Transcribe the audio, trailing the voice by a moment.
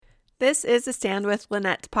This is the Stand with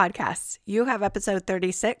Lynette podcast. You have episode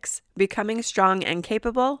 36, Becoming Strong and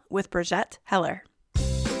Capable with Brigette Heller.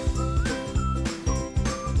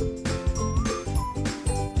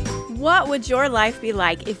 What would your life be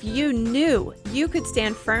like if you knew you could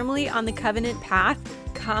stand firmly on the covenant path,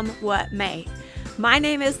 come what may? My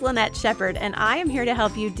name is Lynette Shepherd, and I am here to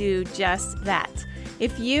help you do just that.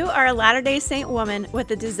 If you are a Latter-day Saint woman with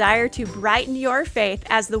a desire to brighten your faith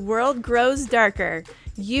as the world grows darker,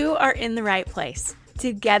 you are in the right place.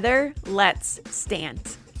 Together, let's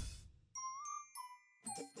stand.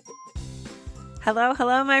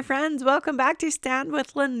 Hello, my friends. Welcome back to Stand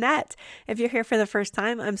with Lynette. If you're here for the first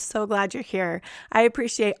time, I'm so glad you're here. I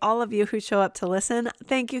appreciate all of you who show up to listen.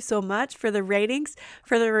 Thank you so much for the ratings,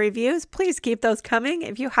 for the reviews. Please keep those coming.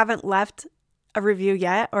 If you haven't left a review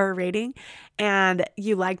yet or a rating and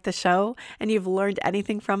you like the show and you've learned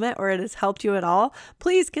anything from it or it has helped you at all,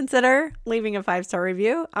 please consider leaving a 5-star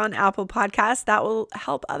review on Apple Podcasts. That will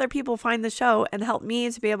help other people find the show and help me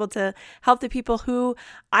to be able to help the people who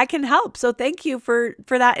I can help. So thank you for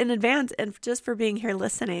that in advance and just for being here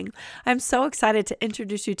listening. I'm so excited to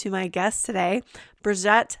introduce you to my guest today,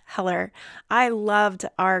 Brigette Heller. I loved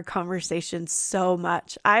our conversation so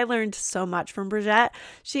much. I learned so much from Brigette.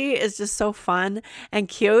 She is just so fun and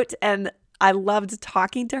cute, and I loved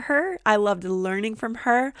talking to her. I loved learning from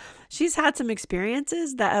her. She's had some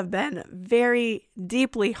experiences that have been very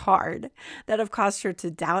deeply hard, that have caused her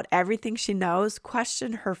to doubt everything she knows,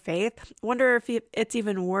 question her faith, wonder if it's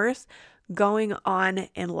even worth going on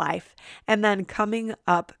in life, and then coming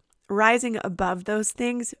up, rising above those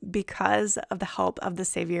things because of the help of the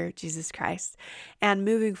Savior, Jesus Christ, and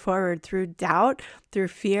moving forward through doubt, through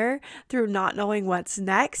fear, through not knowing what's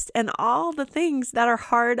next, and all the things that are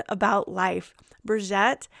hard about life.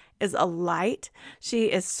 Brigette is a light. She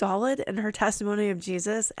is solid in her testimony of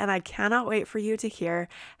Jesus, and I cannot wait for you to hear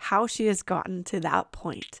how she has gotten to that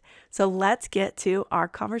point. So let's get to our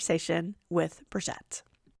conversation with Brigette.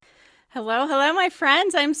 Hello, my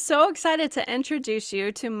friends. I'm so excited to introduce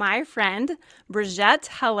you to my friend, Brigette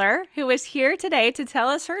Heller, who is here today to tell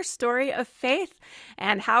us her story of faith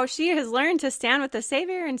and how she has learned to stand with the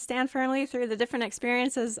Savior and stand firmly through the different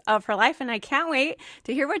experiences of her life. And I can't wait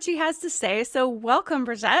to hear what she has to say. So welcome,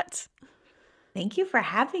 Brigette. Thank you for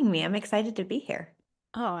having me. I'm excited to be here.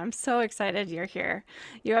 Oh, I'm so excited you're here.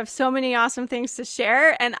 You have so many awesome things to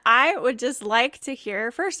share. And I would just like to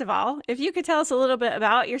hear, first of all, if you could tell us a little bit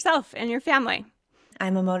about yourself and your family.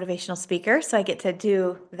 I'm a motivational speaker, so I get to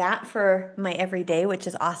do that for my everyday, which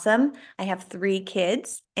is awesome. I have 3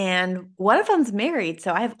 kids, and one of them's married.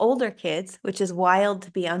 So I have older kids, which is wild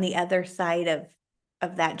to be on the other side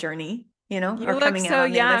of that journey, You or look coming so out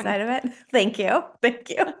on the young. other side of it. Thank you.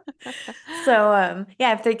 So, I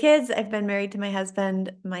have 3 kids. I've been married to my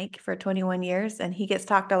husband, Mike, for 21 years, and he gets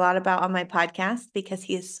talked a lot about on my podcast because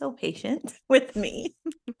he is so patient with me.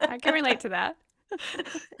 I can relate to that.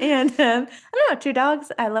 And I don't know, 2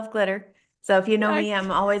 dogs. I love glitter. So if you know me,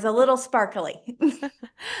 I'm always a little sparkly.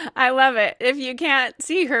 I love it. If you can't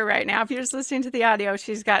see her right now, if you're just listening to the audio,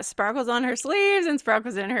 she's got sparkles on her sleeves and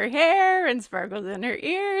sparkles in her hair and sparkles in her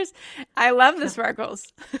ears. I love the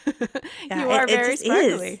sparkles. Yeah, You are very just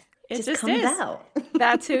sparkly. It It just just comes is. out.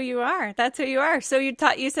 That's who you are. That's who you are. So you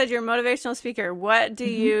said you're a motivational speaker. What do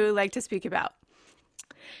you like to speak about?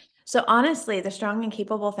 So honestly, the Strong and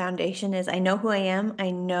Capable Foundation is I know who I am,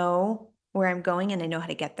 I know where I'm going, and I know how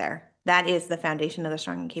to get there. That is the foundation of the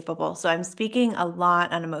Strong and Capable. So I'm speaking a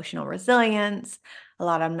lot on emotional resilience, a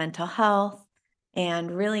lot on mental health, and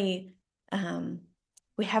really,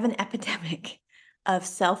 we have an epidemic of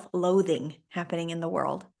self-loathing happening in the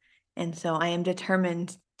world. And so I am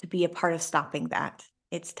determined to be a part of stopping that.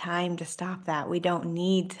 It's time to stop that. We don't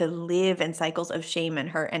need to live in cycles of shame and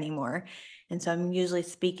hurt anymore. And so I'm usually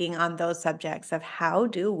speaking on those subjects of how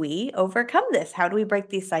do we overcome this? How do we break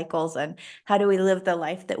these cycles? And how do we live the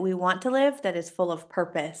life that we want to live that is full of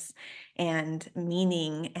purpose and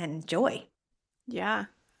meaning and joy? Yeah,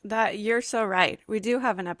 that you're so right. We do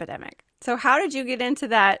have an epidemic. So how did you get into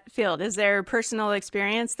that field? Is there personal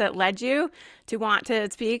experience that led you to want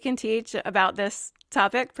to speak and teach about this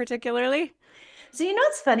topic particularly? So you know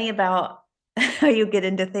what's funny about how you get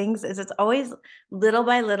into things is it's always little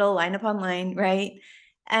by little, line upon line, right?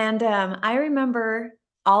 And I remember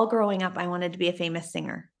all growing up, I wanted to be a famous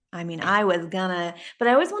singer. I mean, I was gonna, but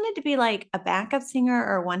I always wanted to be like a backup singer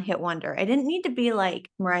or one-hit wonder. I didn't need to be like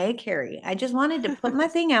Mariah Carey. I just wanted to put my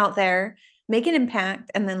thing out there, make an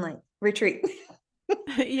impact, and then like retreat.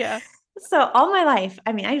 Yeah. So all my life,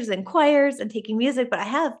 I mean, I was in choirs and taking music, but I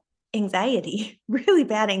have anxiety, really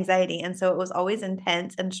bad anxiety. And so it was always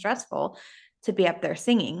intense and stressful to be up there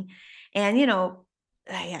singing. And,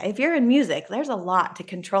 yeah, if you're in music, there's a lot to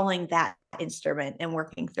controlling that instrument and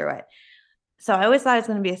working through it. So I always thought I was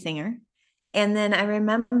going to be a singer. And then I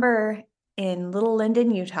remember in Little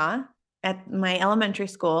Linden, Utah, at my elementary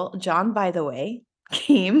school, John, by the way,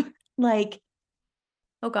 came like,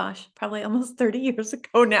 oh gosh, probably almost 30 years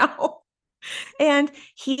ago now. And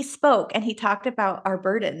he spoke and he talked about our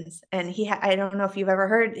burdens. And I don't know if you've ever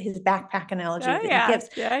heard his backpack analogy Oh that he yeah. gives.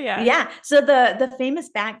 Yeah, yeah. Yeah. So the famous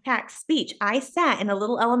backpack speech, I sat in a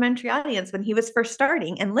little elementary audience when he was first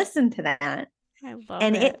starting and listened to that. I love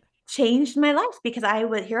And it it. changed my life because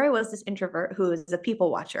here I was, this introvert who is a people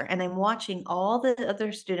watcher, and I'm watching all the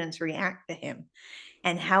other students react to him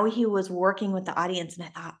and how he was working with the audience. And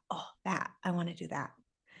I thought, oh, I want to do that.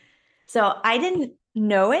 So I didn't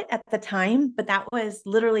know it at the time, but that was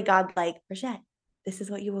literally God like, Brigette, this is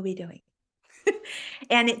what you will be doing.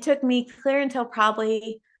 And it took me clear until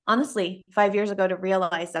probably, honestly, 5 years ago to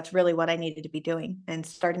realize that's really what I needed to be doing and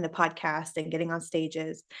starting the podcast and getting on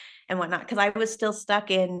stages and whatnot. Cause I was still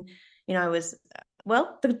stuck in, I was,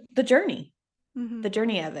 well, the journey, Mm-hmm. the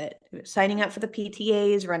journey of it, signing up for the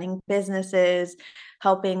PTAs, running businesses,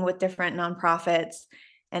 helping with different nonprofits.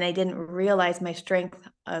 And I didn't realize my strength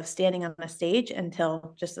of standing on a stage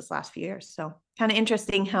until just this last few years. So kind of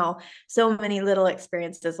interesting how so many little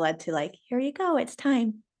experiences led to like, here you go, it's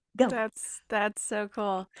time, go. That's so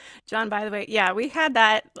cool. John, by the way, yeah, we had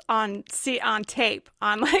that on tape,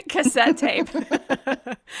 on like cassette tape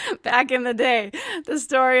back in the day. The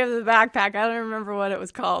story of the backpack. I don't remember what it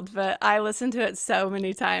was called, but I listened to it so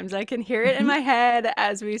many times. I can hear it in my head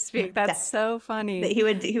as we Yeah, speak. That's so that funny. he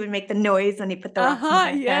would make the noise when he put the rocks in the Uh-huh.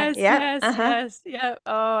 backpack. Yes, Yep. yes, Uh-huh. yes. Yep.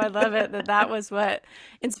 Oh, I love it that was what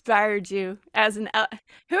inspired you as who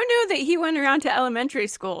knew that he went around to elementary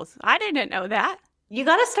schools? I didn't know that. You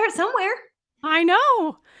got to start somewhere. I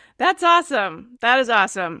know. That's awesome. That is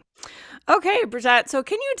awesome. Okay, Brigette, so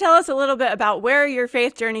can you tell us a little bit about where your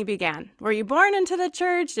faith journey began? Were you born into the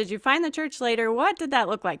church? Did you find the church later? What did that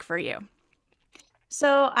look like for you?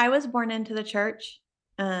 So I was born into the church,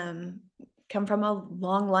 come from a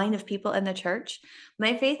long line of people in the church.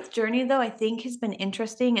 My faith journey, though, I think has been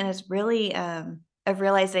interesting and is really, I've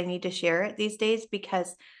realized I need to share it these days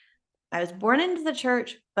because I was born into the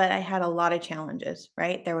church, but I had a lot of challenges,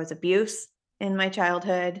 right? There was abuse in my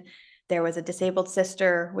childhood. There was a disabled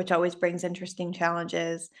sister, which always brings interesting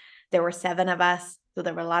challenges. There were 7 of us, so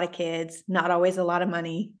there were a lot of kids, not always a lot of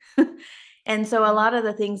money. And so a Mhm. lot of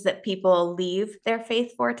the things that people leave their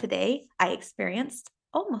faith for today, I experienced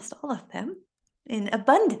almost all of them in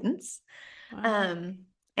abundance. Wow. Um,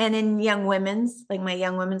 and in young women's, like my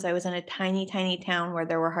young women's, I was in a tiny, tiny town where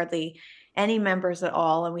there were hardly any members at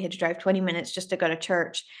all. And we had to drive 20 minutes just to go to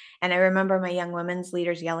church. And I remember my young women's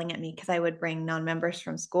leaders yelling at me because I would bring non-members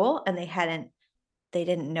from school and they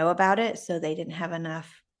didn't know about it. So they didn't have enough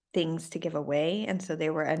things to give away. And so they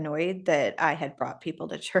were annoyed that I had brought people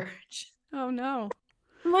to church. Oh no.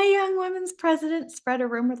 My young women's president spread a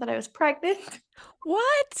rumor that I was pregnant.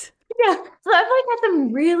 What? Yeah. So I've like had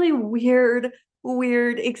some really weird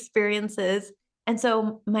experiences. And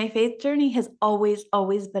so my faith journey has always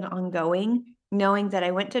been ongoing, knowing that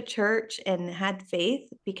I went to church and had faith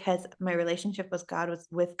because my relationship with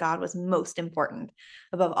God was most important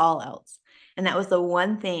above all else. And that was the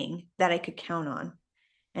one thing that I could count on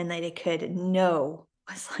and that I could know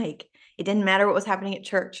was like, it didn't matter what was happening at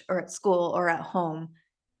church or at school or at home.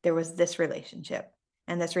 There was this relationship,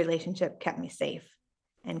 and this relationship kept me safe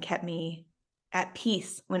and kept me at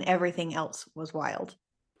peace when everything else was wild.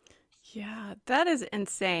 Yeah, that is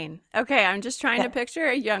insane. Okay, I'm just trying to Yeah. picture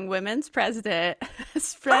a young women's president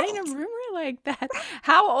spreading a Right. rumor like that.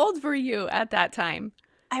 How old were you at that time?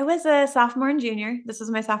 I was a sophomore and junior. This was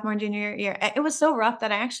my sophomore and junior year. It was so rough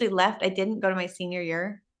that I actually left. I didn't go to my senior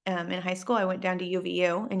year in high school. I went down to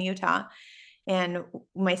UVU in Utah. And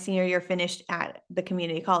my senior year finished at the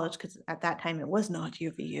community college because at that time it was not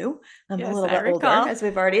UVU. I'm a Yes, little I bit older, recall. as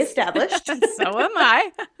we've already established. So am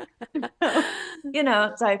I.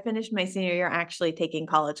 So, so I finished my senior year actually taking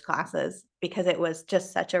college classes because it was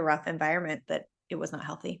just such a rough environment that it was not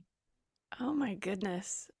healthy. Oh my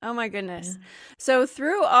goodness. Oh my Yeah. goodness. So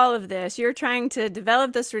through all of this, you're trying to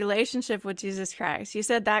develop this relationship with Jesus Christ. You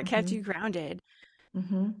said that kept you Hmm. grounded.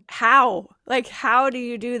 Hmm. How? Like, how do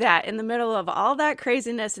you do that in the middle of all that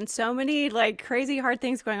craziness and so many like crazy hard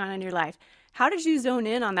things going on in your life? How did you zone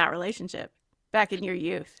in on that relationship back in your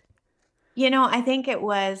youth? I think it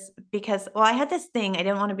was because, well, I had this thing. I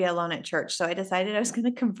didn't want to be alone at church. So I decided I was going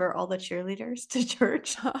to convert all the cheerleaders to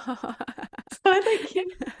church. So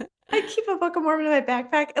I keep a Book of Mormon in my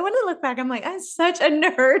backpack. And when I look back, I'm like, I'm such a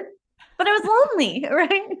nerd. But I was lonely, right?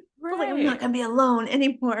 I was like, I'm not Right. going to be alone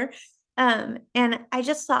anymore. And I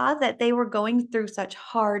just saw that they were going through such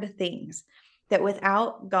hard things that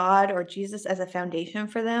without God or Jesus as a foundation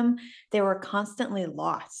for them, they were constantly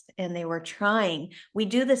lost and they were trying. We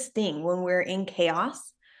do this thing when we're in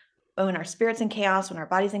chaos, when our spirit's in chaos, when our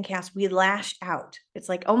body's in chaos, we lash out. It's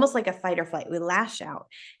like almost like a fight or flight. We lash out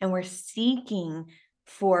and we're seeking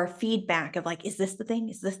for feedback of like, is this the thing?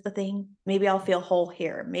 Is this the thing? Maybe I'll feel whole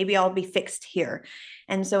here. Maybe I'll be fixed here.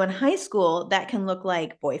 And so in high school, that can look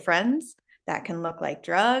like boyfriends. That can look like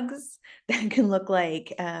drugs. That can look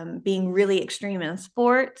like being really extreme in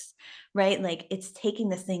sports, right? Like it's taking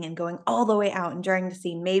this thing and going all the way out and trying to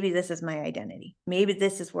see maybe this is my identity. Maybe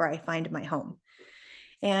this is where I find my home.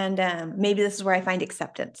 And maybe this is where I find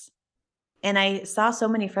acceptance. And I saw so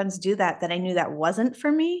many friends do that I knew that wasn't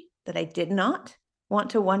for me, that I did not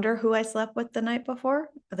want to wonder who I slept with the night before.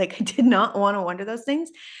 Like I did not want to wonder those things.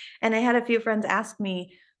 And I had a few friends ask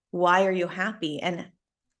me, why are you happy? And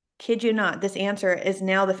kid you not, this answer is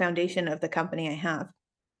now the foundation of the company I have.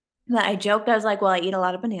 That I joked, I was like, well, I eat a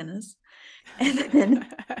lot of bananas. And then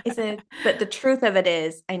I said, but the truth of it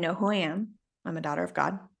is, I know who I am. I'm a daughter of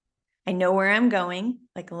God. I know where I'm going,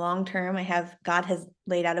 like long term. God has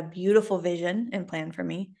laid out a beautiful vision and plan for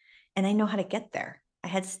me, and I know how to get there. I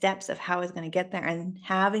had steps of how I was going to get there. And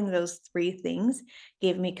having those three things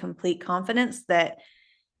gave me complete confidence that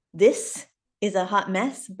this is a hot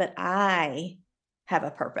mess, but I have a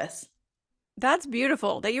purpose. That's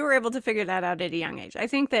beautiful that you were able to figure that out at a young age. I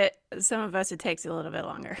think that some of us, it takes a little bit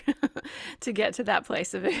longer to get to that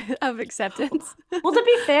place of acceptance. Well, to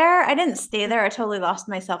be fair, I didn't stay there. I totally lost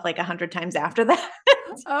myself like 100 times after that.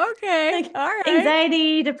 Okay. Like All right.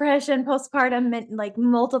 anxiety, depression, postpartum, like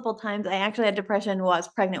multiple times. I actually had depression while I was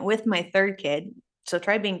pregnant with my third kid. So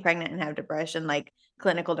try being pregnant and have depression, like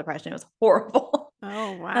clinical depression. It was horrible.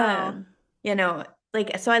 Oh, wow. um, you know,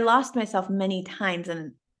 like, so I lost myself many times.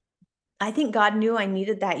 And I think God knew I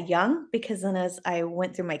needed that young, because then as I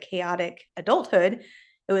went through my chaotic adulthood,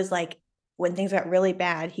 it was like when things got really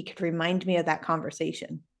bad, he could remind me of that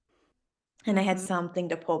conversation. And I had Hmm. something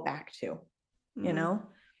to pull back to, you Hmm. know?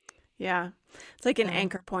 Yeah. It's like an So,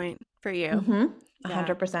 anchor point for you. mm-hmm, Yeah.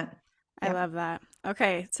 100%. I Yep. love that.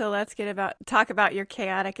 Okay, so let's talk about your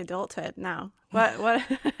chaotic adulthood now. What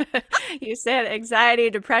you said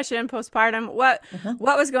anxiety, depression, postpartum. Uh-huh.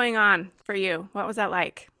 What was going on for you? What was that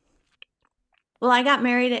like? Well, I got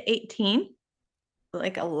married at 18,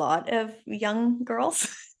 like a lot of young girls.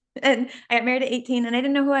 And I got married at 18 and I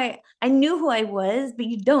didn't know I knew who I was, but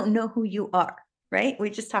you don't know who you are, right? We're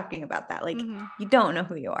just talking about that. Like Hmm. you don't know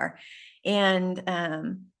who you are. And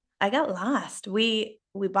I got lost. We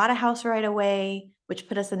bought a house right away, which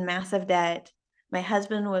put us in massive debt. My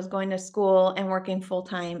husband was going to school and working full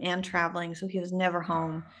time and traveling, so he was never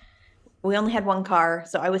home. We only had one car,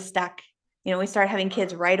 so I was stuck. We started having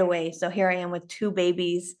kids right away. So here I am with two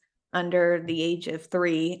babies under the age of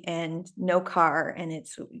 3 and no car. And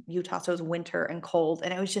it's Utah, so it was winter and cold.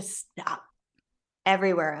 And I was just stuck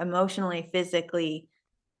everywhere, emotionally, physically.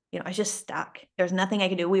 I was just stuck. There's nothing I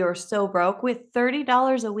could do. We were so broke with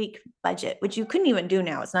 $30 a week budget, which you couldn't even do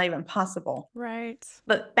now. It's not even possible. Right.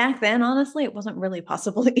 But back then, honestly, it wasn't really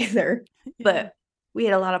possible either. Yeah. But we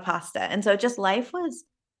had a lot of pasta. And so just life was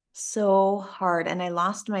so hard. And I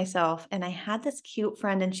lost myself. And I had this cute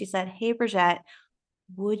friend, and she said, hey, Brigette,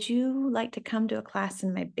 would you like to come to a class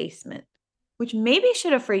in my basement? Which maybe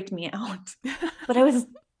should have freaked me out, but I was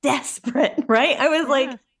desperate, right? I was Yeah.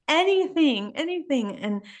 like, anything, anything.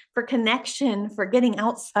 And for connection, for getting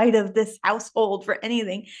outside of this household, for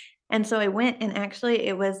anything. And so I went, and actually,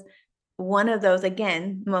 it was one of those,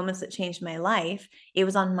 again, moments that changed my life. It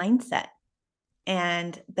was on mindset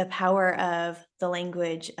and the power of the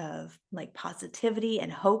language of like positivity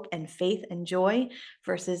and hope and faith and joy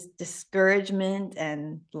versus discouragement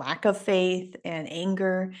and lack of faith and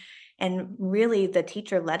anger. And really, the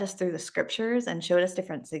teacher led us through the scriptures and showed us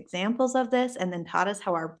different examples of this, and then taught us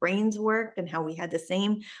how our brains worked and how we had the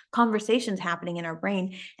same conversations happening in our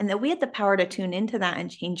brain, and that we had the power to tune into that and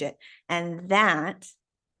change it. And that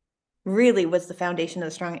really was the foundation of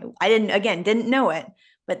the strong. I didn't know it,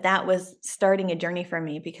 but that was starting a journey for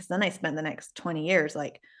me, because then I spent the next 20 years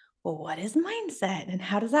like, well, what is mindset and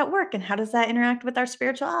how does that work? And how does that interact with our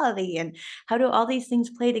spirituality? And how do all these things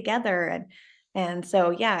play together? And so,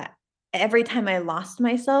 yeah, every time I lost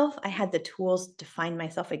myself, I had the tools to find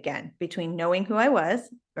myself again, between knowing who I was,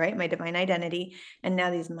 right? My divine identity, and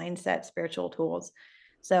now these mindset spiritual tools.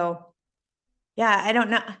 So yeah, I don't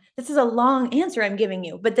know. This is a long answer I'm giving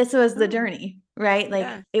you, but this was the Oh, journey, right?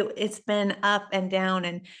 yeah. Like it's been up and down,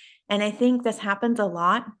 and I think this happens a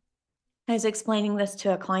lot. I was explaining this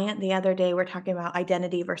to a client the other day. We're talking about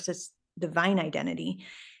identity versus divine identity.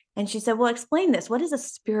 And she said, well, explain this. What is a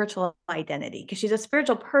spiritual identity? Because she's a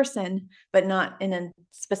spiritual person, but not in a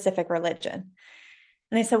specific religion.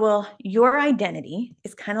 And I said, well, your identity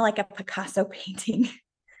is kind of like a Picasso painting.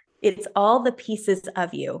 It's all the pieces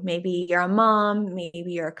of you. Maybe you're a mom,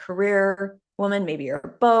 maybe you're a career woman, maybe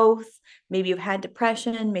you're both, maybe you've had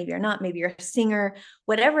depression, maybe you're not, maybe you're a singer,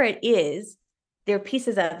 whatever it is, they're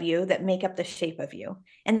pieces of you that make up the shape of you.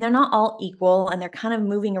 And they're not all equal and they're kind of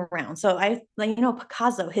moving around. So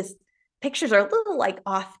Picasso, his pictures are a little like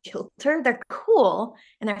off kilter. They're cool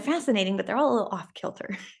and they're fascinating, but they're all a little off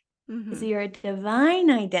kilter. So your divine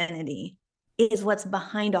identity is what's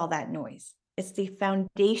behind all that noise. It's the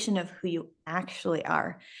foundation of who you actually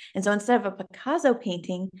are. And so instead of a Picasso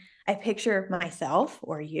painting, I picture myself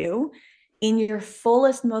or you in your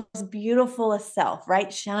fullest, most beautiful self,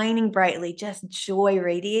 right? Shining brightly, just joy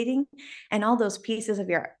radiating. And all those pieces of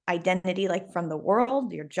your identity, like from the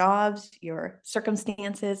world, your jobs, your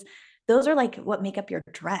circumstances, those are like what make up your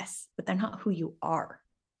dress, but they're not who you are.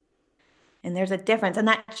 And there's a difference. And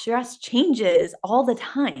that dress changes all the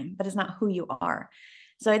time, but it's not who you are.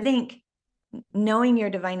 So I think knowing your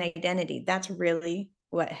divine identity, that's really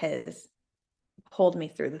what has pulled me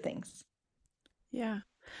through the things. Yeah.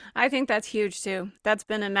 I think that's huge too. That's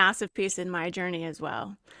been a massive piece in my journey as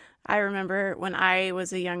well. I remember when I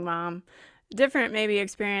was a young mom, different maybe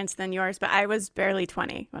experience than yours, but I was barely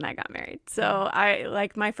 20 when I got married. So I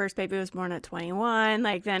like my first baby was born at 21.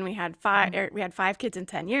 Like then we had 5 kids in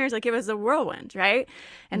 10 years. Like it was a whirlwind, right?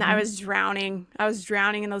 And I was drowning. I was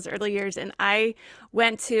drowning in those early years. And I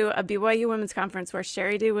went to a BYU women's conference where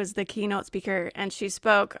Sherry D was the keynote speaker, and she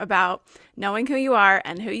spoke about knowing who you are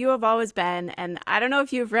and who you have always been. And I don't know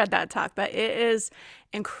if you've read that talk, but it is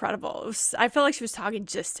incredible. I feel like she was talking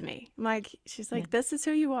just to me. Like, she's like, this is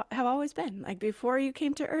who you have always been. Like, before you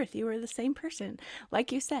came to Earth, you were the same person.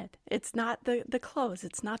 Like you said, it's not the clothes,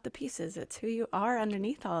 it's not the pieces, it's who you are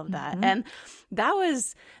underneath all of that. And that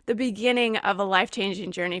was the beginning of a life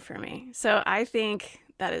changing journey for me. So I think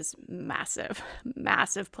that is massive,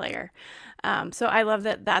 massive player. So I love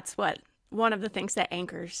that that's what one of the things that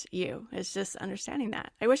anchors you is just understanding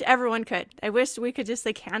that. I wish everyone could. I wish we could just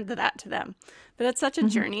like hand that to them. But it's such a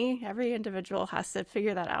journey. Every individual has to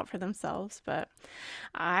figure that out for themselves. But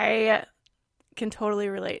I can totally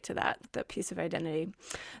relate to that piece of identity.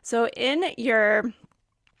 So in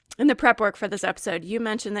the prep work for this episode, you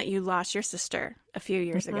mentioned that you lost your sister a few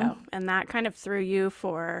years ago, and that kind of threw you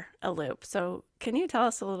for a loop. So can you tell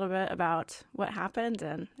us a little bit about what happened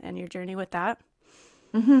and your journey with that?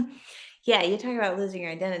 Yeah, you talk about losing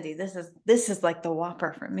your identity. This is like the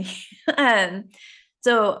whopper for me.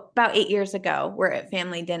 So about 8 years ago, we're at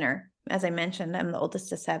family dinner. As I mentioned, I'm the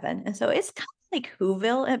oldest of 7. And so it's kind of like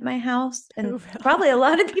Whoville at my house. And Whoville. probably a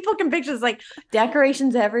lot of people can picture this, like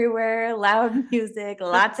decorations everywhere, loud music,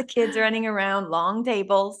 lots of kids running around, long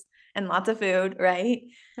tables, and lots of food, right?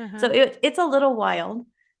 So it's a little wild.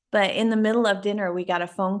 But in the middle of dinner, we got a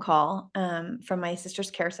phone call from my sister's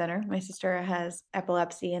care center. My sister has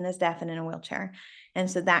epilepsy and is deaf and in a wheelchair. And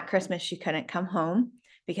so that Christmas, she couldn't come home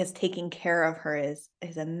because taking care of her is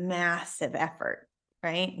a massive effort,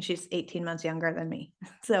 right? She's 18 months younger than me.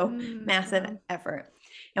 So massive Wow. effort.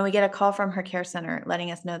 And we get a call from her care center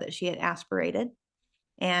letting us know that she had aspirated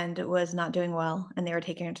and was not doing well. And they were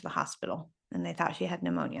taking her to the hospital and they thought she had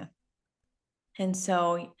pneumonia. And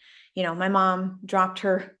so, my mom dropped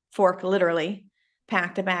her fork, literally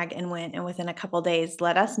packed a bag and went, and within a couple of days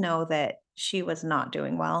let us know that she was not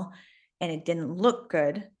doing well and it didn't look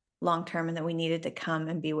good long term, and that we needed to come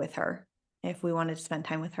and be with her if we wanted to spend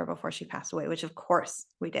time with her before she passed away, which of course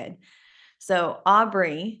we did. So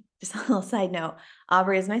Aubrey, just a little side note,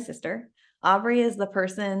 Aubrey is my sister. Aubrey is the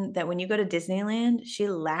person that when you go to Disneyland, she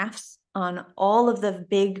laughs on all of the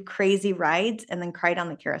big crazy rides and then cried on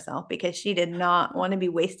the carousel because she did not want to be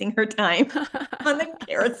wasting her time on the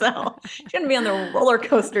carousel. She wanted to be on the roller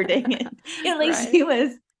coaster, dang it.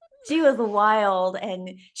 Right. She was wild,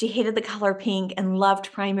 and she hated the color pink and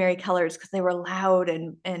loved primary colors because they were loud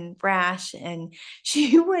and brash. And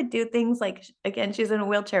she would do things like, again, she's in a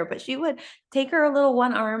wheelchair, but she would take her little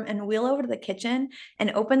one arm and wheel over to the kitchen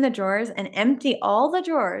and open the drawers and empty all the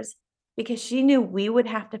drawers because she knew we would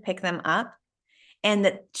have to pick them up and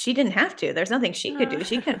that she didn't have to. There's nothing she could do.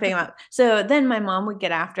 She couldn't pick them up. So then my mom would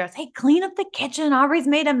get after us. Hey, clean up the kitchen. Aubrey's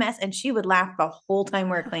made a mess. And she would laugh the whole time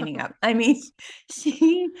we we're cleaning up. I mean,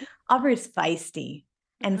 Aubrey's feisty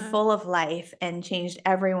and full of life and changed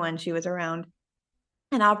everyone she was around.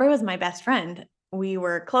 And Aubrey was my best friend. We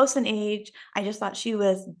were close in age. I just thought she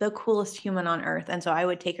was the coolest human on earth. And so I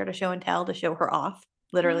would take her to show and tell to show her off,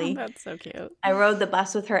 Oh, literally. that's so cute. I rode the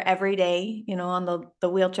bus with her every day, on the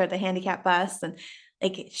wheelchair, the handicap bus. And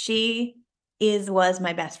Like was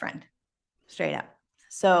my best friend, straight up.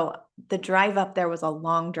 So the drive up there was a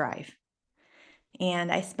long drive.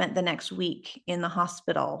 And I spent the next week in the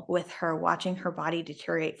hospital with her, watching her body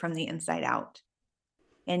deteriorate from the inside out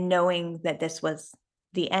and knowing that this was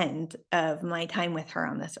the end of my time with her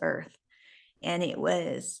on this earth. And it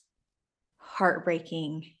was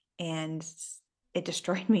heartbreaking and it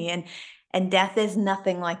destroyed me. And death is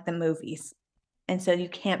nothing like the movies. And so you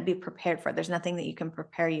can't be prepared for it. There's nothing that you can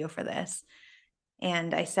prepare you for this.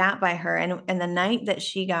 And I sat by her, and the night that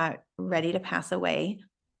she got ready to pass away,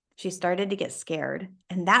 she started to get scared.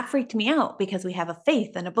 And that freaked me out because we have a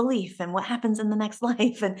faith and a belief and what happens in the next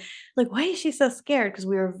life. And like, why is she so scared? Because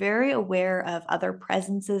we were very aware of other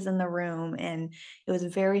presences in the room and it was a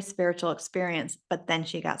very spiritual experience. But then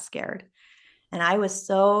she got scared. And I was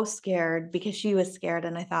so scared because she was scared.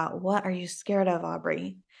 And I thought, what are you scared of,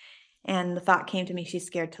 Aubrey? And the thought came to me, she's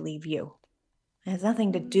scared to leave you. It has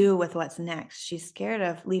nothing to do with what's next. She's scared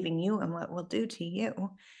of leaving you and what we'll do to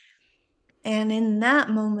you. And in that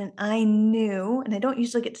moment, I knew, and I don't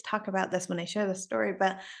usually get to talk about this when I share the story,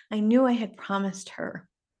 but I knew I had promised her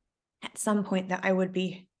at some point that I would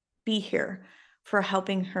be here for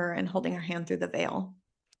helping her and holding her hand through the veil.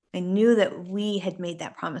 I knew that we had made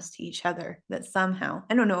that promise to each other, that somehow,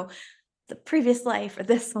 I don't know, the previous life or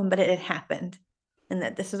this one, but it had happened. And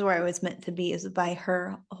that this is where I was meant to be, is by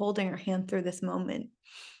her holding her hand through this moment.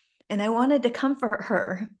 And I wanted to comfort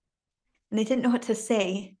her. And I didn't know what to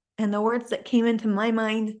say. And the words that came into my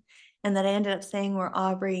mind and that I ended up saying were,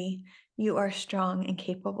 Aubrey, you are strong and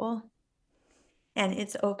capable. And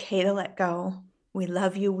it's okay to let go. We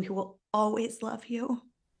love you. We will always love you.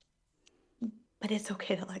 But it's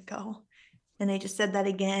okay to let go. And I just said that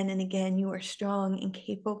again and again. You are strong and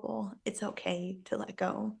capable. It's okay to let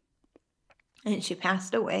go. And she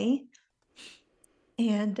passed away.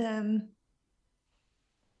 And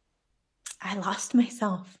I lost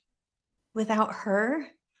myself. Without her,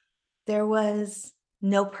 there was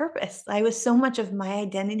no purpose. So much of my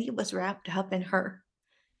identity was wrapped up in her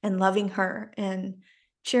and loving her and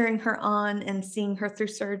cheering her on and seeing her through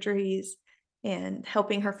surgeries and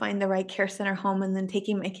helping her find the right care center home and then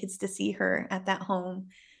taking my kids to see her at that home.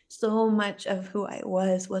 So much of who I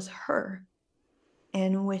was her.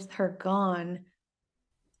 And with her gone,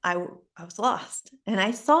 I was lost. And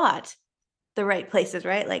I sought the right places,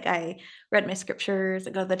 right? Like I read my scriptures,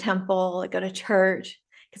 I go to the temple, I go to church,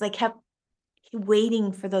 because I kept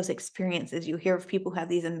waiting for those experiences. You hear of people who have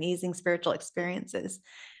these amazing spiritual experiences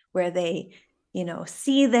where they,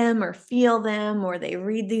 see them or feel them, or they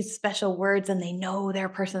read these special words and they know their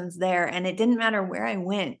person's there. And it didn't matter where I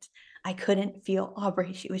went, I couldn't feel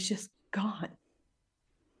Aubrey. She was just gone.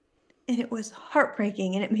 And it was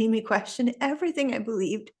heartbreaking, and it made me question everything I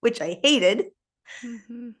believed, which I hated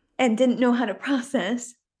and didn't know how to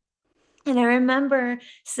process. And I remember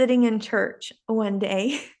sitting in church one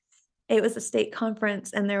day. It was a state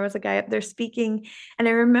conference, and there was a guy up there speaking. And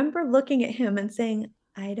I remember looking at him and saying,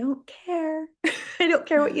 I don't care. I don't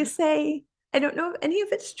care what you say. I don't know if any of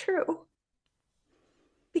it's true.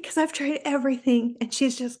 Because I've tried everything and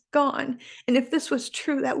she's just gone. And if this was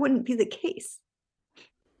true, that wouldn't be the case.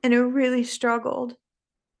 And I really struggled.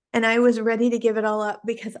 And I was ready to give it all up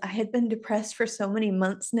because I had been depressed for so many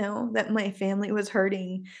months now that my family was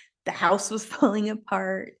hurting. The house was falling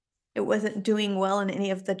apart. It wasn't doing well in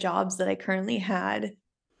any of the jobs that I currently had.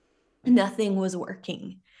 Nothing was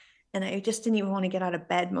working. And I just didn't even want to get out of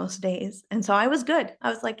bed most days. And so I was good. I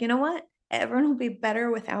was like, you know what? Everyone will be better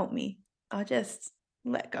without me. I'll just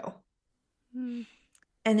let go. And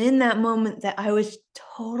in that moment that I was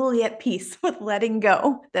totally at peace with letting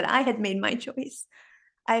go, that I had made my choice,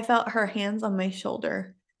 I felt her hands on my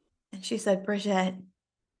shoulder. And she said, Brigette,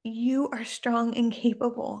 you are strong and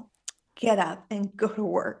capable. Get up and go to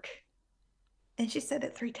work. And she said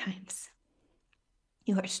it 3 times.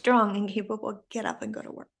 You are strong and capable. Get up and go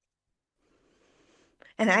to work.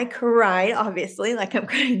 And I cried, obviously, like I'm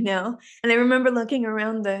crying now. And I remember looking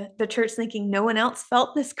around the church thinking no one else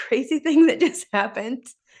felt this crazy thing that just happened.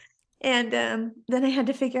 And then I had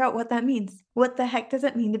to figure out what that means. What the heck does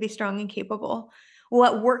it mean to be strong and capable?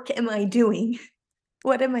 What work am I doing?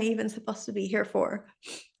 What am I even supposed to be here for?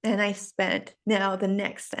 And I spent now the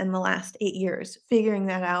next and the last 8 years figuring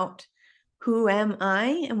that out. Who am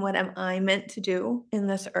I and what am I meant to do in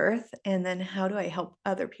this earth? And then how do I help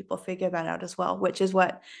other people figure that out as well? Which is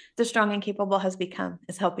what the Strong and Capable has become,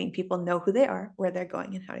 is helping people know who they are, where they're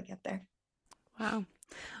going, and how to get there. Wow.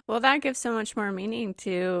 Well, that gives so much more meaning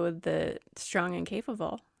to the Strong and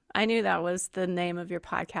Capable. I knew that was the name of your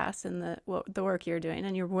podcast and the work you're doing,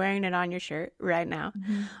 and you're wearing it on your shirt right now.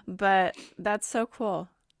 But that's so cool.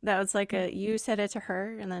 That was like you said it to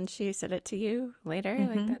her and then she said it to you later. Like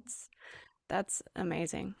Mm-hmm. that's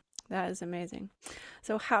amazing. That is amazing.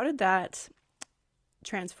 So how did that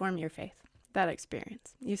transform your faith? That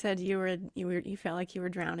experience. You said you felt like you were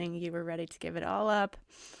drowning, you were ready to give it all up.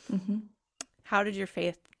 Mm-hmm. How did your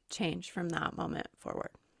faith change from that moment forward?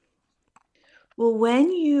 Well,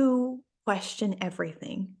 when you question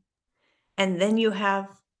everything and then you have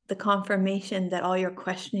the confirmation that all your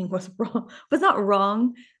questioning was wrong, was not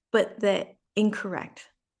wrong, but that incorrect.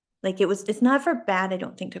 Like it's never bad, I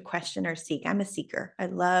don't think, to question or seek. I'm a seeker. I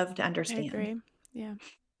love to I understand. agree. Yeah.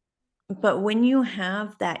 But when you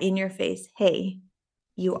have that in your face, hey,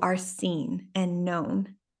 you are seen and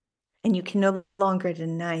known, and you can no longer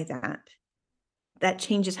deny that, that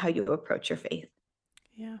changes how you approach your faith.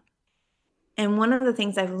 Yeah. And one of the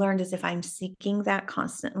things I've learned is if I'm seeking that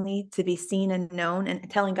constantly to be seen and known and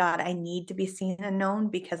telling God I need to be seen and known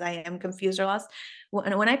because I am confused or lost.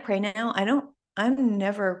 When I pray now, I'm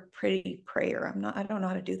never pretty prayer. I don't know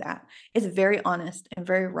how to do that. It's very honest and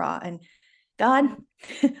very raw. And God,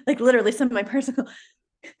 Yeah. like literally some of my personal,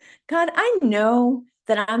 God, I know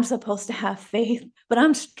that I'm supposed to have faith, but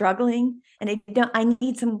I'm struggling and I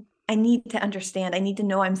need to understand. I need to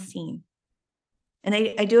know I'm seen. And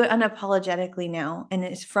I do it unapologetically now. And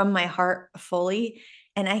it's from my heart fully.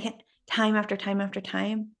 And I get time after time after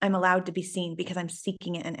time, I'm allowed to be seen because I'm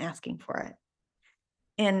seeking it and asking for it.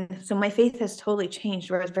 And so my faith has totally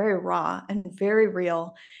changed where it's very raw and very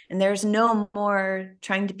real. And there's no more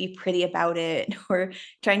trying to be pretty about it or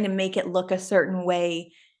trying to make it look a certain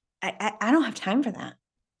way. I don't have time for that.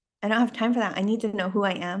 I don't have time for that. I need to know who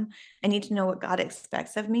I am. I need to know what God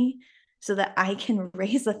expects of me so that I can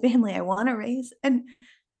raise the family I want to raise. And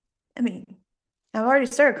I mean, I've already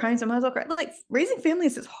started crying, so I might as well cry. Like raising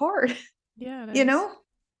families is hard, Yeah, it you is. know?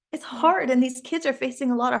 It's Yeah. hard, and these kids are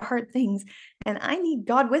facing a lot of hard things, and I need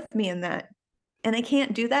God with me in that. And I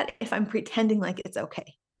can't do that if I'm pretending like it's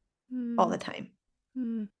okay all Mm, the time.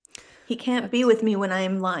 mm. He can't be That's, with me when I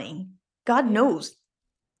am lying. God yeah, knows.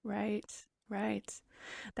 right, right.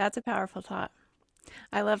 That's a powerful thought.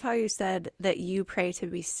 I love how you said that you pray to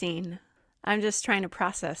be seen. I'm just trying to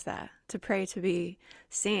process that, to pray to be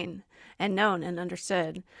seen and known and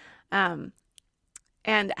understood. Um,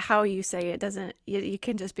 and how you say it doesn't, you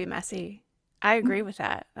can just be messy. I agree with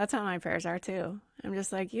that. That's how my prayers are too. I'm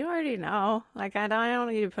just like, you already know. Like, I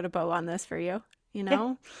don't need to put a bow on this for you, you Yeah,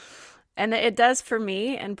 know? And it does for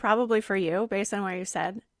me and probably for you, based on what you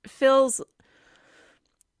said, feels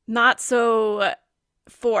not so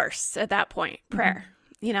forced at that point, prayer. mhm.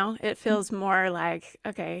 You know, it feels more like,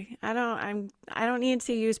 okay, I don't need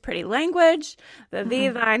to use pretty language, the thee,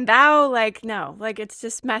 Mm-mm. thine, thou, like no, like it's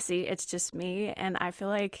just messy, it's just me, and I feel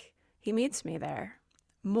like he meets me there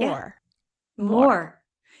Yeah, more, more. more.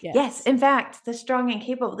 Yes, Yes. in fact, the strong and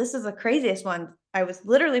capable. This is the craziest one. I was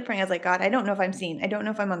literally praying. I was like, God, I don't know if I'm seen. I don't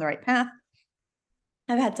know if I'm on the right path.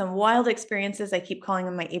 I've had some wild experiences. I keep calling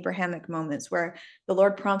them my Abrahamic moments where the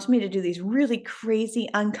Lord prompts me to do these really crazy,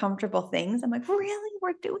 uncomfortable things. I'm like, really?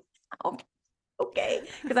 We're doing that? Okay. Okay.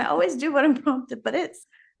 Because I always do what I'm prompted, but it's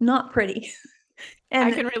not pretty. I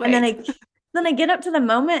And can and relate. then I get up to the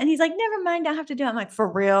moment and he's like, never mind, I have to do it. I'm like,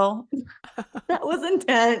 for real? That was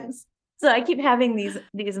intense. So I keep having these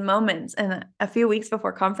moments. And a few weeks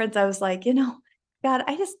before conference, I was like, God,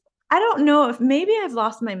 I don't know if maybe I've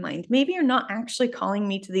lost my mind. Maybe you're not actually calling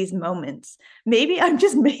me to these moments. Maybe I'm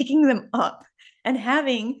just making them up and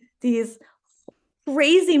having these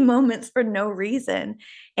crazy moments for no reason.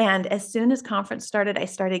 And as soon as conference started, I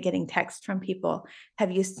started getting texts from people.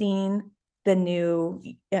 Have you seen the new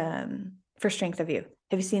For Strength of You?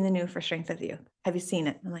 Have you seen the new For Strength of You? Have you seen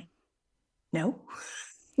it? I'm like, no.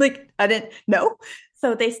 Like I didn't know.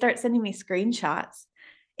 So they start sending me screenshots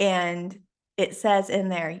and it says in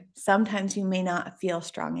there, sometimes you may not feel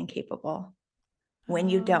strong and capable. When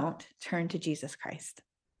you Oh, don't, turn to Jesus Christ.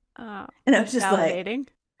 oh, And I was that's just like, validating.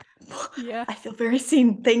 Yeah. I feel very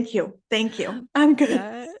seen. Thank you. Thank you. I'm good.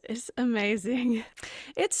 That is amazing.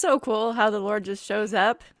 It's so cool how the Lord just shows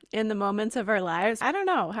up in the moments of our lives. I don't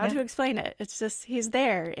know how Yeah. to explain it. It's just He's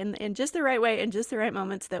there in just the right way, in just the right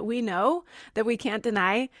moments that we know that we can't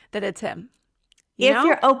deny that it's Him. You If know,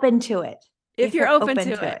 you're open to it. if If you're you're open open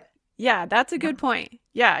to to it. it. Yeah, that's a Yeah. good point.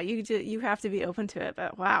 Yeah, you have to be open to it.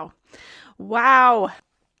 But wow, wow.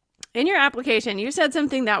 In your application, you said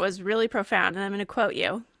something that was really profound, and I'm going to quote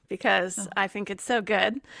you because Oh. I think it's so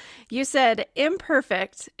good. You said,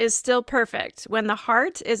 imperfect is still perfect when the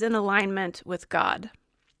heart is in alignment with God.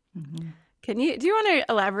 Mhm. Do you want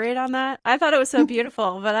to elaborate on that? I thought it was so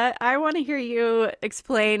beautiful, but I want to hear you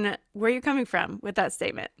explain where you're coming from with that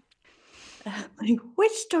statement. Like,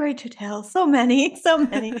 which story to tell? So many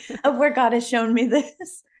of where God has shown me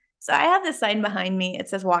this. So I have this sign behind me. It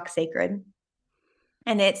says walk sacred.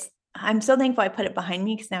 And I'm so thankful I put it behind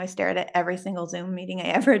me because now I stare at it every single Zoom meeting I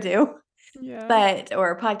ever do, Yeah.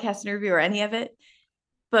 or a podcast interview or any of it.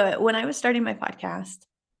 But when I was starting my podcast,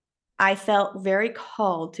 I felt very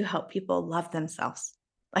called to help people love themselves.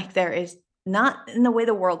 Like there is not in the way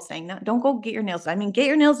the world's saying, not, don't go get your nails done. I mean, get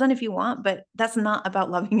your nails done if you want, but that's not about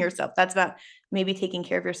loving yourself. That's about maybe taking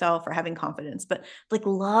care of yourself or having confidence, but like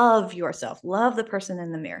love yourself, love the person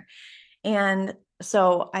in the mirror. And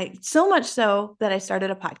so much so that I started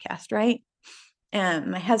a podcast, right? And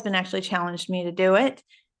my husband actually challenged me to do it.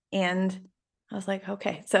 And I was like,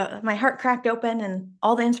 okay. So my heart cracked open and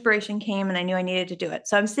all the inspiration came and I knew I needed to do it.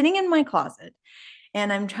 So I'm sitting in my closet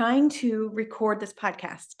and I'm trying to record this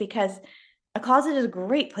podcast because a closet is a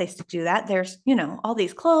great place to do that. There's, all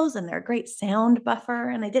these clothes and they're a great sound buffer.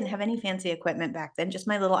 And I didn't have any fancy equipment back then, just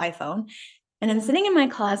my little iPhone. And I'm sitting in my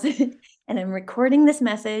closet and I'm recording this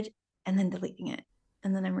message and then deleting it.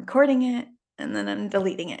 And then I'm recording it and then I'm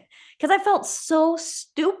deleting it because I felt so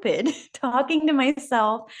stupid talking to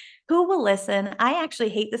myself. Who will listen? I actually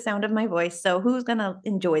hate the sound of my voice. So who's going to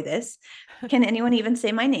enjoy this? Can anyone even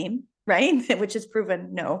say my name? Right? Which is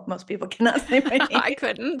proven no, most people cannot say my name. I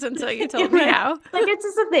couldn't until you told me Right. how. Like it's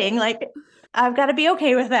just a thing. Like I've got to be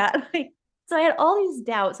okay with that. Like, so I had all these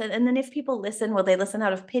doubts. And then if people listen, will they listen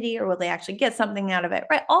out of pity or will they actually get something out of it?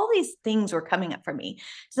 Right. All these things were coming up for me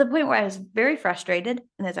to the point where I was very frustrated.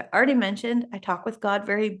 And as I already mentioned, I talk with God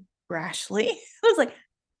very brashly. I was like,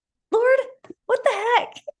 Lord, what the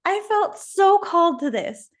heck? I felt so called to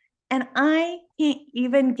this. And I can't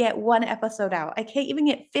even get one episode out. I can't even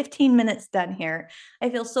get 15 minutes done here. I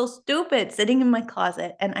feel so stupid sitting in my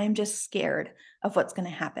closet and I'm just scared of what's going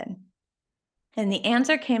to happen. And the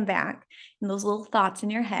answer came back in those little thoughts in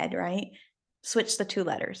your head, right? Switch the 2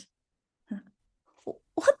 letters.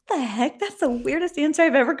 What the heck? That's the weirdest answer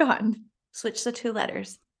I've ever gotten. Switch the 2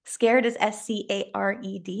 letters. Scared is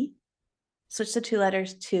SCARED. Switch the 2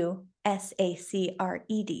 letters to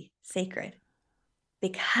SACRED, sacred.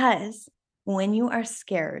 Because when you are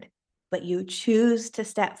scared, but you choose to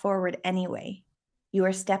step forward anyway, you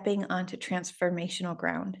are stepping onto transformational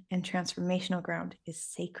ground, and transformational ground is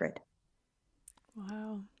sacred.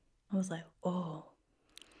 Wow. I was like, oh,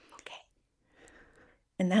 okay.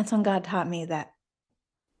 And that's when God taught me that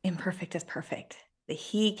imperfect is perfect, that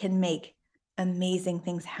He can make amazing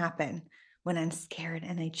things happen when I'm scared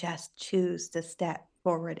and I just choose to step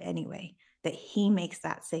forward anyway, that He makes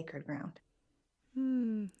that sacred ground.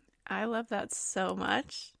 I love that so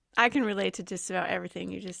much. I can relate to just about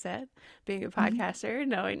everything you just said. Being a podcaster,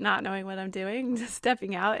 not knowing what I'm doing, just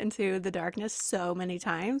stepping out into the darkness so many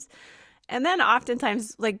times. And then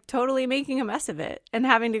oftentimes like totally making a mess of it and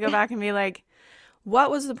having to go back and be like,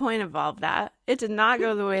 what was the point of all of that? It did not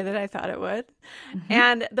go the way that I thought it would. Mm-hmm.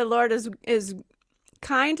 And the Lord is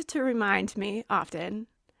kind to remind me often,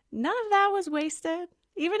 none of that was wasted.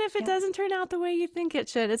 Even if it Yep. doesn't turn out the way you think it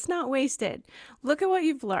should, it's not wasted. Look at what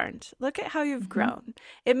you've learned. Look at how you've grown.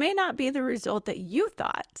 It may not be the result that you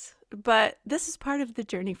thought, but this is part of the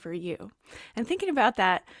journey for you. And thinking about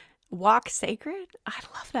that, walk sacred, I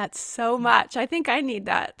love that so much. I think I need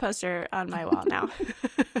that poster on my wall now.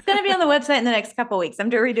 It's going to be on the website in the next couple of weeks.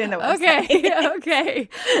 I'm redoing the website. Okay, okay.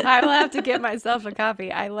 I will have to get myself a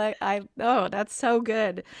copy. Oh, that's so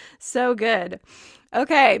good. So good.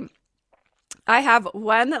 Okay. I have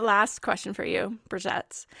one last question for you,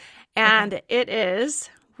 Brigette. And Okay. it is,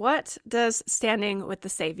 what does standing with the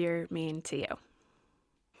Savior mean to you?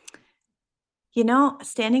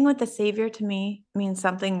 Standing with the Savior to me means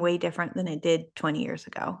something way different than it did 20 years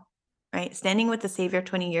ago, right? Standing with the Savior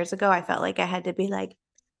 20 years ago, I felt like I had to be like,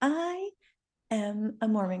 I am a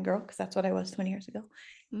Mormon girl, because that's what I was 20 years ago.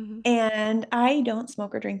 Mm-hmm. And I don't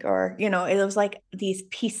smoke or drink, or, it was like these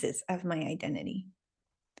pieces of my identity.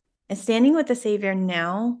 And standing with the Savior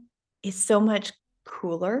now is so much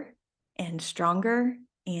cooler and stronger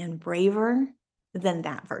and braver than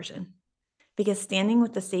that version. Because standing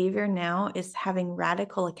with the Savior now is having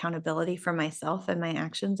radical accountability for myself and my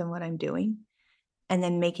actions and what I'm doing, and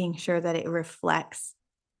then making sure that it reflects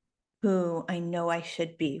who I know I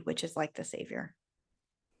should be, which is like the Savior.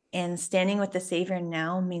 And standing with the Savior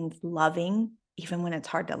now means loving even when it's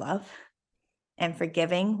hard to love, and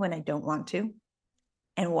forgiving when I don't want to,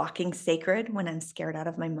 and walking sacred when I'm scared out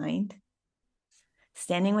of my mind.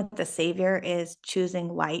 Standing with the Savior is choosing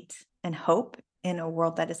light and hope in a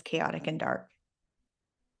world that is chaotic and dark.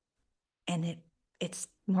 And it's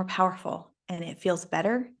more powerful and it feels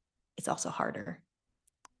better. It's also harder,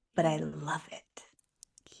 but I love it.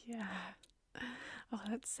 Yeah. Oh,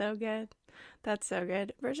 that's so good. That's so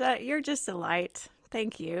good. Brigette, you're just a light.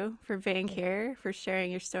 Thank you for being here, for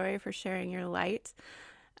sharing your story, for sharing your light.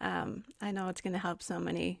 I know it's going to help so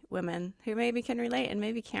many women who maybe can relate and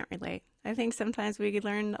maybe can't relate. I think sometimes we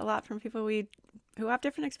learn a lot from people who have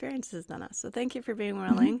different experiences than us. So thank you for being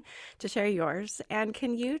Mhm. willing to share yours. And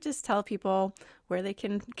can you just tell people where they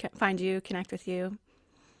can find you, connect with you?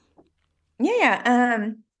 Yeah, yeah.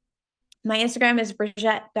 My Instagram is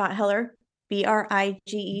Brigette.Heller,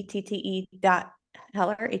 Brigettedot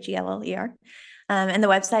Heller. And the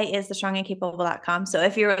website is thestrongandcapable.com. So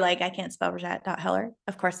if you're like, I can't spell Brigette.Heller,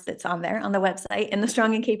 of course it's on there on the website, and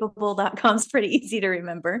thestrongandcapable.com is pretty easy to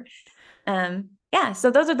remember. Yeah,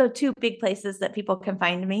 so those are the two big places that people can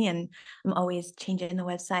find me. And I'm always changing the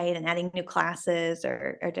website and adding new classes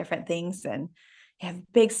or different things. And I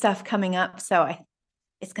have big stuff coming up. So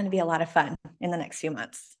it's going to be a lot of fun in the next few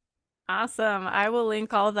months. Awesome. I will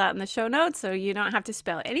link all of that in the show notes so you don't have to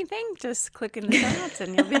spell anything. Just click in the show notes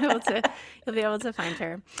and you'll be able to find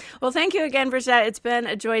her. Well, thank you again, Brigette. It's been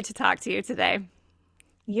a joy to talk to you today.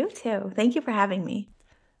 You too. Thank you for having me.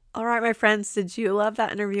 All right, my friends, did you love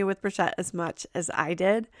that interview with Brigette as much as I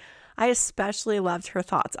did? I especially loved her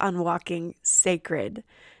thoughts on walking sacred.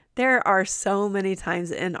 There are so many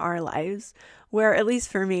times in our lives where, at least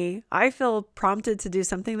for me, I feel prompted to do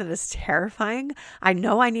something that is terrifying. I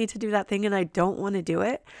know I need to do that thing and I don't want to do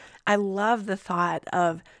it. I love the thought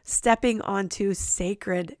of stepping onto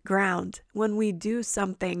sacred ground when we do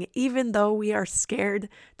something, even though we are scared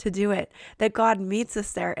to do it, that God meets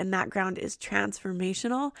us there and that ground is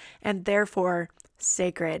transformational and therefore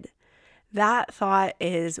sacred. That thought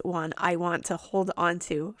is one I want to hold on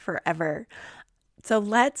to forever. So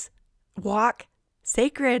let's walk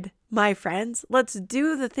sacred, my friends. Let's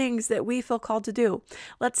do the things that we feel called to do.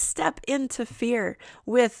 Let's step into fear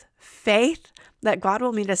with faith that God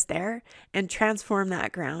will meet us there and transform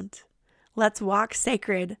that ground. Let's walk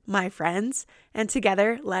sacred, my friends, and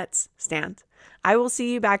together let's stand. I will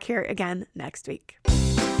see you back here again next week.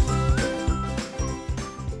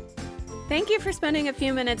 Thank you for spending a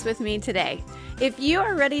few minutes with me today. If you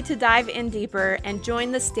are ready to dive in deeper and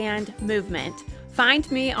join the Stand movement, find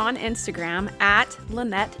me on Instagram at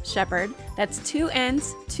Lynette Shepherd. That's 2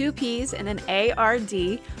 N's, 2 P's, and an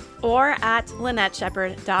ARD, or at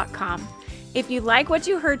LynetteShepherd.com. If you like what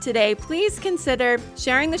you heard today, please consider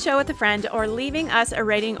sharing the show with a friend or leaving us a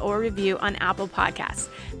rating or review on Apple Podcasts.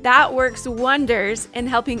 That works wonders in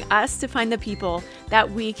helping us to find the people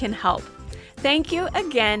that we can help. Thank you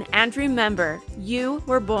again, and remember, you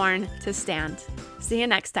were born to stand. See you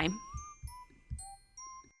next time.